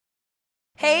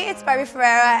Hey, it's Barbie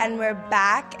Ferreira and we're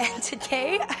back, and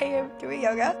today I am doing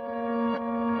yoga.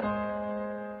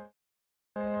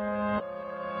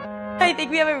 I think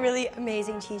we have a really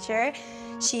amazing teacher.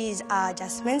 She's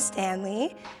Jessamyn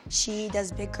Stanley. She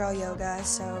does big girl yoga,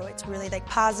 so it's really like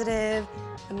positive,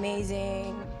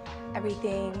 amazing,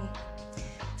 everything.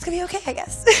 It's gonna be okay, I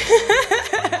guess.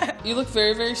 You look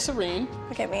very, very serene.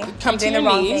 Look at me. Come to your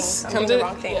knees. I'm doing the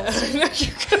wrong thing.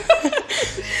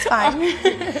 It's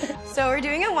fine. So we're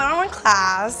doing a one-on-one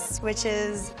class, which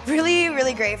is really,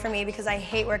 really great for me because I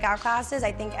hate workout classes.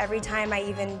 I think every time I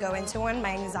even go into one,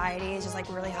 my anxiety is just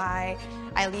like really high.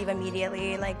 I leave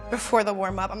immediately, like before the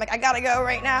warm-up. I'm like, I gotta go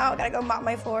right now. I gotta go mop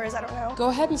my floors, I don't know. Go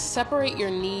ahead and separate your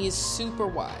knees super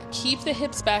wide. Keep the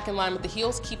hips back in line with the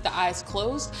heels, keep the eyes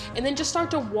closed, and then just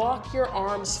start to walk your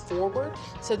arms forward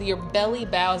so that your belly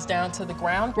bows down to the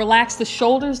ground. Relax the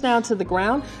shoulders down to the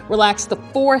ground. Relax the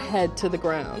forehead to the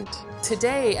ground.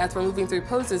 Today, as we're moving through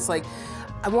poses, like,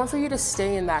 I want for you to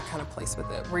stay in that kind of place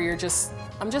with it, where you're just,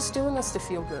 I'm just doing this to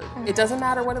feel good. It doesn't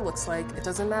matter what it looks like. It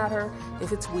doesn't matter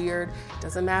if it's weird. It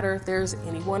doesn't matter if there's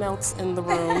anyone else in the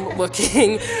room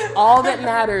looking. All that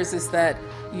matters is that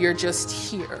you're just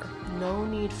here. No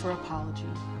need for apology.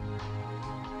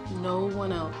 No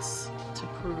one else to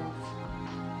prove.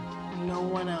 No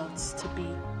one else to be.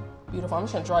 Beautiful. I'm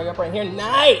just gonna draw you up right here.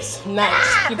 Nice,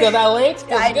 nice. You feel that length?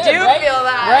 Feels I good, do right? feel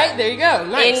that. Right, there you go.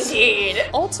 Nice. Indeed.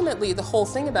 Ultimately, the whole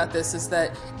thing about this is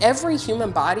that every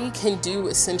human body can do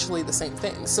essentially the same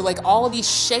thing. So like all of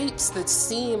these shapes that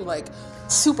seem like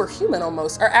superhuman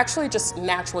almost are actually just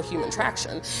natural human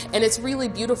traction. And it's really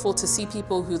beautiful to see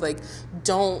people who like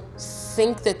don't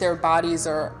think that their bodies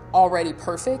are already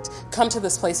perfect come to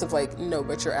this place of like, no,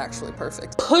 but you're actually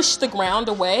perfect. Push the ground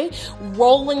away,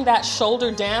 rolling that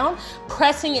shoulder down,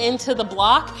 pressing into the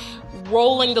block,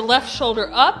 rolling the left shoulder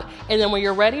up, and then when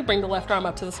you're ready, bring the left arm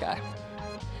up to the sky.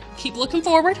 Keep looking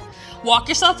forward, walk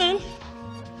yourself in.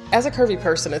 As a curvy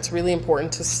person, it's really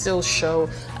important to still show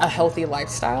a healthy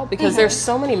lifestyle because there's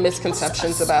so many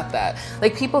misconceptions about that.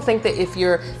 Like people think that if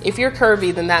you're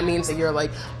curvy, then that means that you're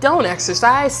like, don't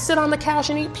exercise, sit on the couch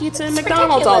and eat pizza and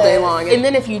McDonald's all day long. And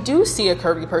then if you do see a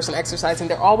curvy person exercising,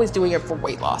 they're always doing it for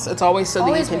weight loss. It's always so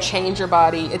that you can change your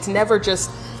body. It's never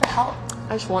just for health.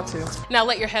 I just want to. Now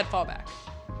let your head fall back.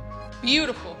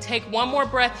 Beautiful. Take one more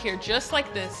breath here, just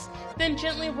like this. Then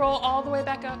gently roll all the way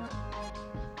back up.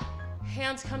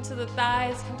 Hands come to the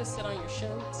thighs, come to sit on your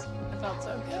shins. It felt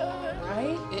so good,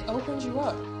 right? It opens you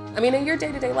up. I mean, in your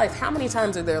day-to-day life, how many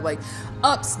times are there like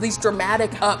ups, these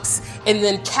dramatic ups, and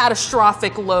then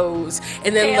catastrophic lows,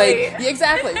 and then like,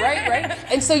 exactly, right?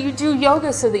 And so you do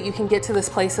yoga so that you can get to this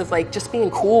place of like just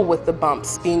being cool with the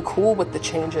bumps, being cool with the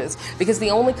changes, because the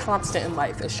only constant in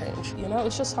life is change. You know,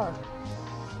 it's just hard.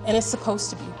 And it's supposed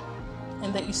to be.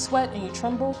 And that you sweat and you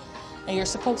tremble, and you're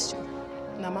supposed to.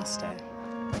 Namaste.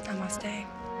 Namaste.